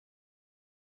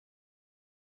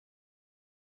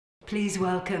Please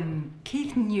welcome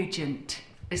Keith Nugent,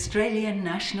 Australian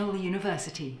National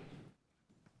University.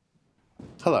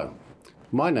 Hello,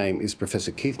 my name is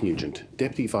Professor Keith Nugent,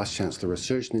 Deputy Vice-Chancellor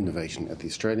Research and Innovation at the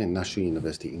Australian National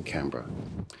University in Canberra.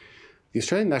 The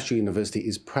Australian National University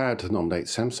is proud to nominate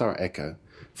Samsara Eco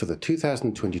for the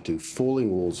 2022 Falling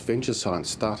Walls Venture Science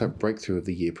Startup Breakthrough of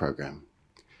the Year program.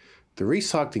 The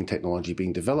recycling technology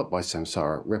being developed by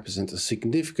Samsara represents a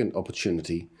significant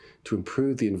opportunity to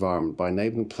improve the environment by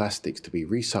enabling plastics to be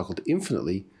recycled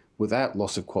infinitely without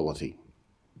loss of quality.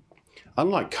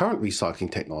 Unlike current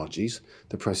recycling technologies,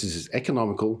 the process is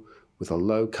economical with a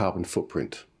low carbon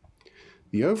footprint.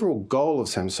 The overall goal of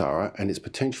Samsara and its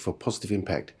potential for positive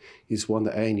impact is one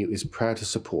that ANU is proud to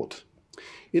support.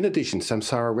 In addition,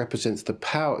 Samsara represents the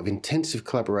power of intensive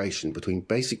collaboration between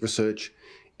basic research,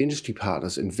 industry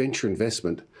partners and venture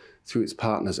investment through its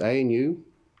partners ANU,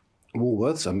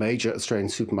 Woolworths, a major Australian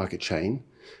supermarket chain,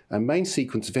 and Main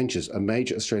Sequence Ventures, a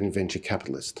major Australian venture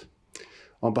capitalist.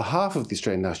 On behalf of the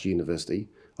Australian National University,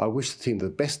 I wish the team the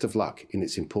best of luck in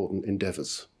its important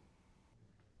endeavours.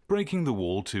 Breaking the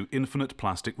wall to infinite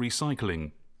plastic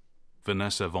recycling.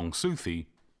 Vanessa Vongsuthi,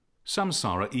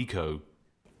 Samsara Eco.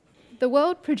 The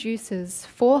world produces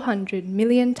 400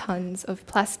 million tonnes of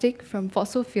plastic from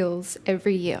fossil fuels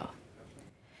every year.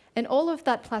 And all of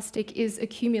that plastic is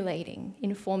accumulating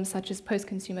in forms such as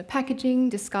post-consumer packaging,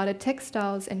 discarded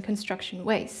textiles, and construction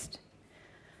waste.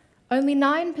 Only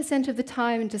 9% of the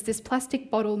time does this plastic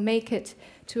bottle make it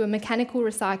to a mechanical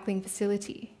recycling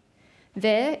facility.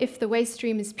 There, if the waste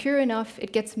stream is pure enough,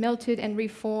 it gets melted and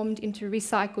reformed into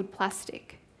recycled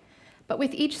plastic. But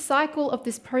with each cycle of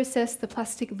this process, the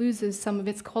plastic loses some of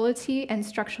its quality and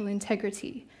structural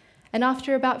integrity. And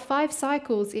after about 5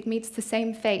 cycles, it meets the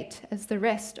same fate as the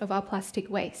rest of our plastic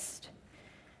waste.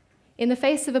 In the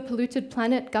face of a polluted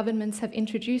planet, governments have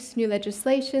introduced new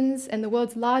legislations, and the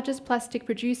world's largest plastic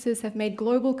producers have made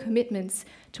global commitments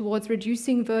towards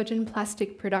reducing virgin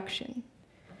plastic production.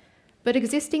 But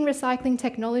existing recycling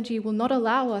technology will not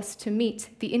allow us to meet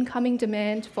the incoming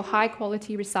demand for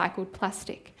high-quality recycled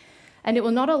plastic, and it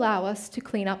will not allow us to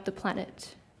clean up the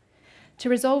planet. To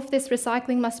resolve this,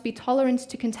 recycling must be tolerant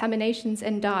to contaminations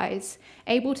and dyes,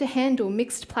 able to handle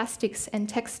mixed plastics and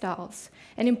textiles,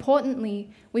 and importantly,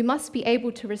 we must be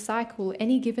able to recycle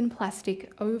any given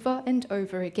plastic over and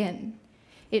over again.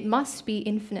 It must be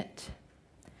infinite.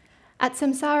 At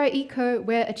Samsara Eco,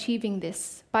 we're achieving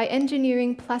this by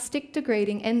engineering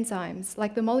plastic-degrading enzymes,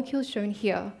 like the molecules shown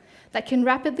here, that can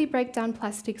rapidly break down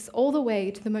plastics all the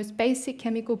way to the most basic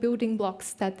chemical building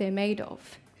blocks that they're made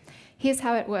of. Here's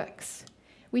how it works.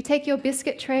 We take your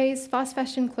biscuit trays, fast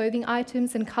fashion clothing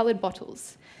items, and coloured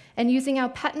bottles, and using our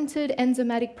patented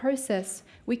enzymatic process,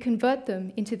 we convert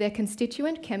them into their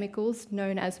constituent chemicals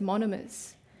known as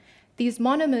monomers. These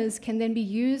monomers can then be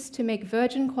used to make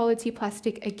virgin quality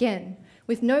plastic again,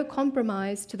 with no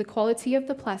compromise to the quality of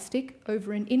the plastic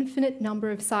over an infinite number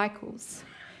of cycles.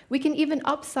 We can even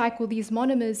upcycle these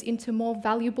monomers into more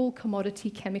valuable commodity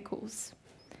chemicals.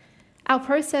 Our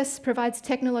process provides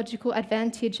technological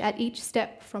advantage at each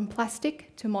step from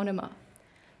plastic to monomer.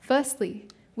 Firstly,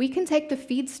 we can take the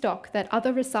feedstock that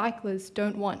other recyclers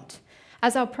don't want.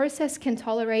 As our process can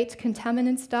tolerate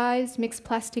contaminants, dyes, mixed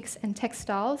plastics, and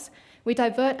textiles, we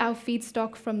divert our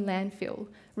feedstock from landfill,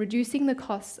 reducing the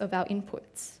costs of our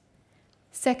inputs.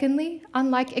 Secondly,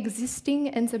 unlike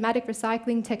existing enzymatic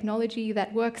recycling technology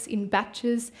that works in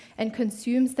batches and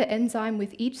consumes the enzyme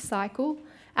with each cycle,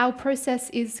 our process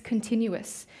is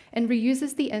continuous and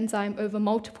reuses the enzyme over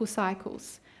multiple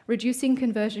cycles, reducing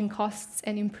conversion costs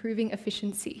and improving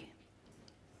efficiency.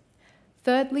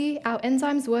 Thirdly, our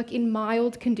enzymes work in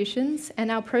mild conditions, and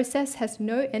our process has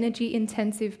no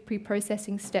energy-intensive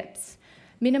pre-processing steps,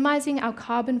 minimizing our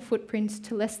carbon footprint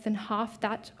to less than half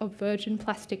that of virgin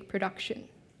plastic production.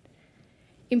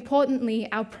 Importantly,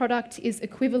 our product is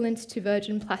equivalent to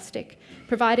virgin plastic,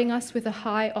 providing us with a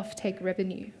high offtake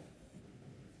revenue.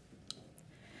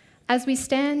 As we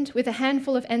stand with a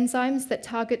handful of enzymes that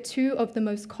target 2 of the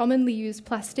most commonly used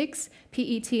plastics,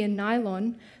 PET and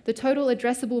nylon, the total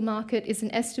addressable market is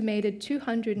an estimated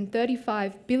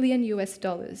 $235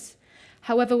 billion.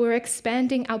 However, we're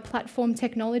expanding our platform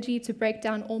technology to break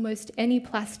down almost any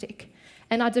plastic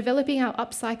and are developing our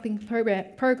upcycling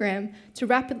program to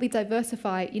rapidly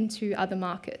diversify into other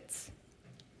markets.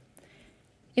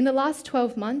 In the last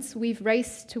 12 months, we've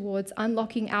raced towards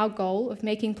unlocking our goal of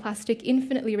making plastic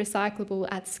infinitely recyclable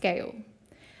at scale.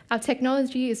 Our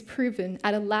technology is proven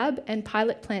at a lab and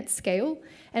pilot plant scale,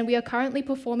 and we are currently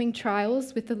performing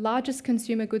trials with the largest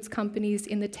consumer goods companies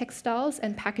in the textiles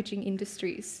and packaging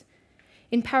industries.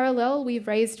 In parallel, we've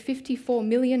raised $54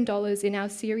 million in our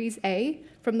Series A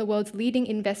from the world's leading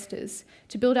investors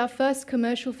to build our first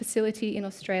commercial facility in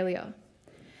Australia.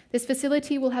 This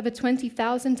facility will have a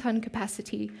 20,000-tonne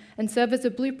capacity and serve as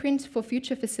a blueprint for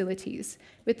future facilities,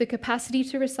 with the capacity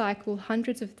to recycle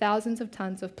hundreds of thousands of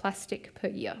tonnes of plastic per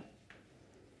year.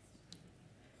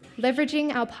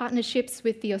 Leveraging our partnerships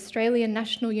with the Australian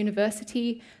National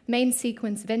University, Main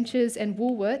Sequence Ventures and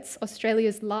Woolworths,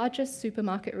 Australia's largest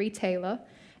supermarket retailer,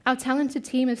 our talented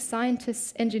team of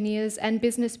scientists, engineers and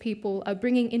business people are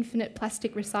bringing infinite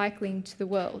plastic recycling to the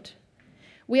world.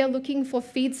 We are looking for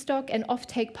feedstock and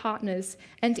offtake partners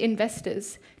and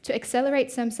investors to accelerate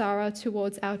Samsara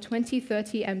towards our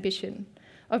 2030 ambition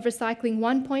of recycling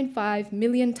 1.5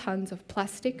 million tonnes of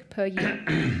plastic per year.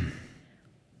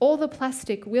 All the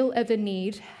plastic we'll ever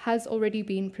need has already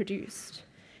been produced.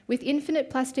 With infinite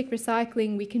plastic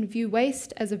recycling, we can view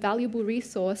waste as a valuable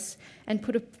resource and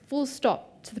put a full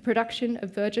stop to the production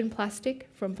of virgin plastic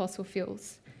from fossil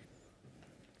fuels.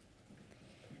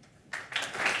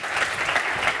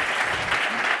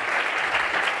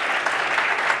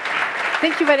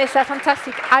 Thank you, Vanessa.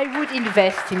 Fantastic. I would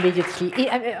invest immediately,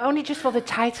 only just for the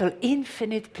title,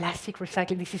 Infinite Plastic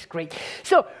Recycling. This is great.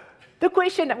 So, the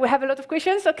question, we have a lot of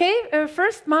questions. Okay,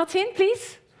 first, Martin,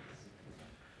 please.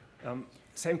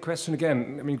 Same question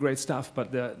again. I mean, great stuff,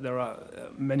 but there are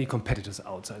many competitors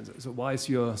outside. So why is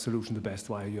your solution the best?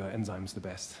 Why are your enzymes the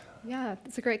best? Yeah,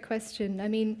 that's a great question. I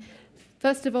mean,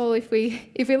 first of all, if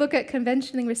we look at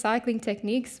conventional recycling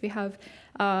techniques, we have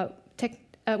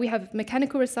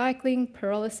mechanical recycling,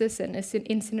 pyrolysis, and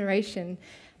incineration.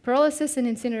 Pyrolysis and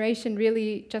incineration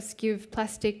really just give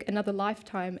plastic another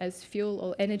lifetime as fuel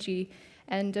or energy,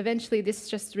 and eventually this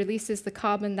just releases the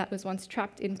carbon that was once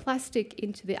trapped in plastic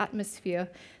into the atmosphere.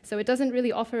 So it doesn't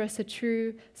really offer us a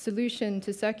true solution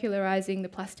to circularizing the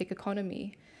plastic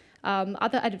economy.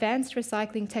 Other advanced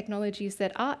recycling technologies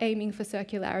that are aiming for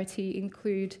circularity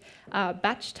include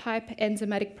batch-type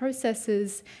enzymatic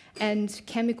processes and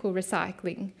chemical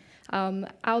recycling.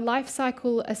 Our life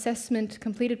cycle assessment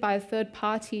completed by a third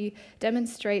party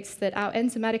demonstrates that our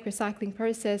enzymatic recycling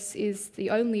process is the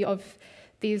only of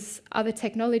these other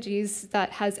technologies that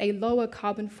has a lower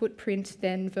carbon footprint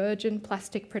than virgin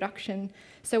plastic production.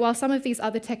 So while some of these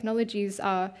other technologies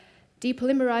are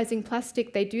depolymerizing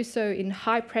plastic, they do so in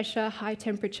high pressure, high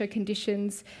temperature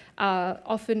conditions,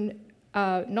 often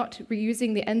not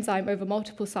reusing the enzyme over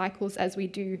multiple cycles as we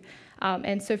do.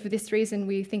 And so for this reason,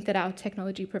 we think that our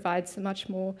technology provides a much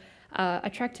more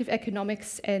attractive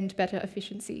economics and better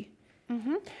efficiency.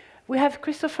 Mm-hmm. We have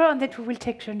Christopher, and then we will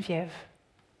take Geneviève.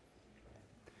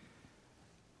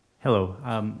 Hello.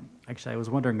 Actually, I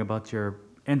was wondering about your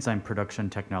enzyme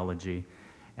production technology.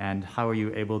 And how are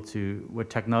you able to, what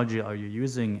technology are you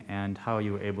using, and how are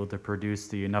you able to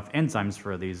produce enough enzymes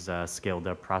for these scaled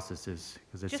up processes?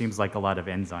 Because it seems like a lot of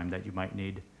enzyme that you might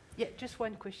need. Yeah, just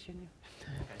one question.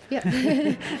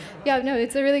 Yeah, yeah, no,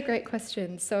 it's a really great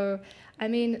question. So, I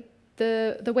mean,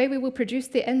 the way we will produce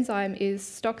the enzyme is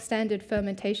stock standard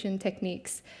fermentation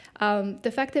techniques.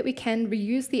 The fact that we can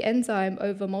reuse the enzyme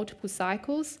over multiple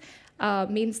cycles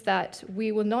means that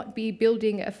we will not be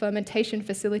building a fermentation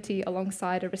facility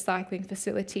alongside a recycling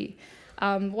facility.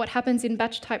 What happens in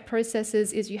batch-type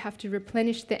processes is you have to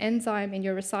replenish the enzyme in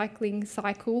your recycling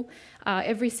cycle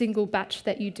every single batch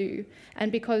that you do.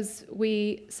 And because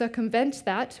we circumvent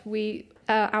that,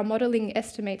 our modelling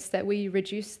estimates that we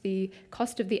reduce the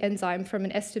cost of the enzyme from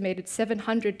an estimated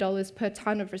 $700 per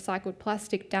tonne of recycled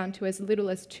plastic down to as little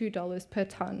as $2 per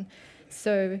tonne.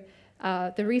 So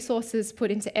the resources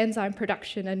put into enzyme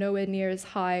production are nowhere near as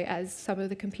high as some of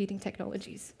the competing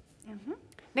technologies. Mm-hmm.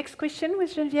 Next question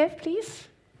with Geneviève, please.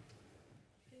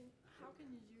 How can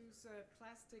you use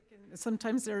plastic, and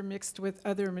sometimes they're mixed with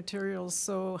other materials,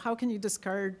 so how can you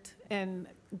discard, and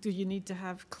do you need to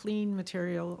have clean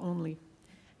material only?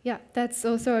 Yeah, that's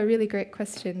also a really great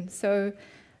question. So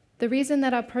the reason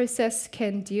that our process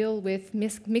can deal with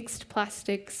mixed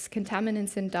plastics,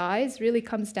 contaminants and dyes really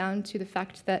comes down to the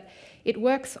fact that it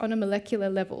works on a molecular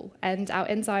level and our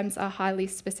enzymes are highly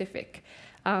specific.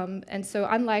 And so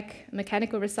unlike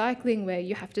mechanical recycling where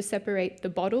you have to separate the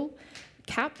bottle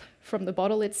cap from the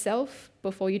bottle itself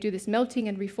before you do this melting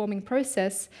and reforming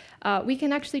process, we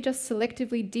can actually just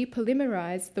selectively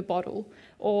depolymerize the bottle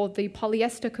or the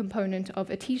polyester component of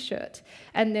a t-shirt.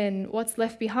 And then what's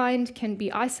left behind can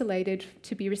be isolated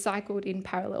to be recycled in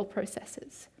parallel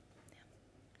processes.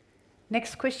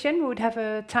 Next question, we would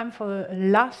have time for a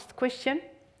last question.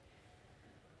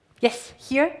 Yes,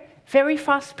 here. Very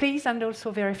fast, please, and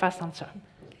also very fast answer.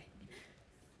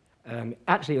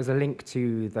 Actually, it was a link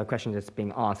to the question that's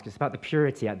being asked. It's about the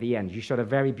purity at the end. You showed a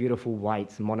very beautiful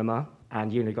white monomer,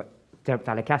 and you only got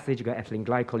terephthalic acid, you've got ethylene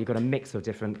glycol, you've got a mix of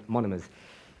different monomers.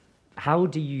 How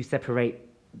do you separate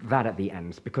that at the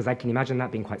end? Because I can imagine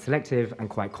that being quite selective and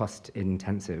quite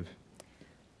cost-intensive.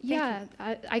 Yeah,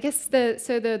 I guess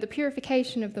the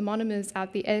purification of the monomers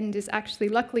at the end is actually,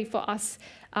 luckily for us,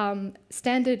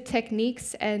 standard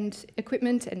techniques and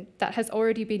equipment, and that has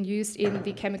already been used in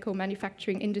the chemical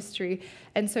manufacturing industry.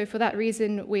 And so for that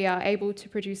reason, we are able to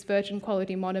produce virgin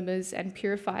quality monomers and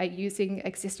purify using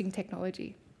existing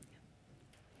technology.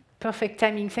 Perfect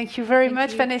timing. Thank you very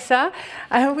much, Vanessa.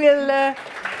 I will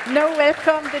now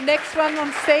welcome the next one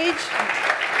on stage.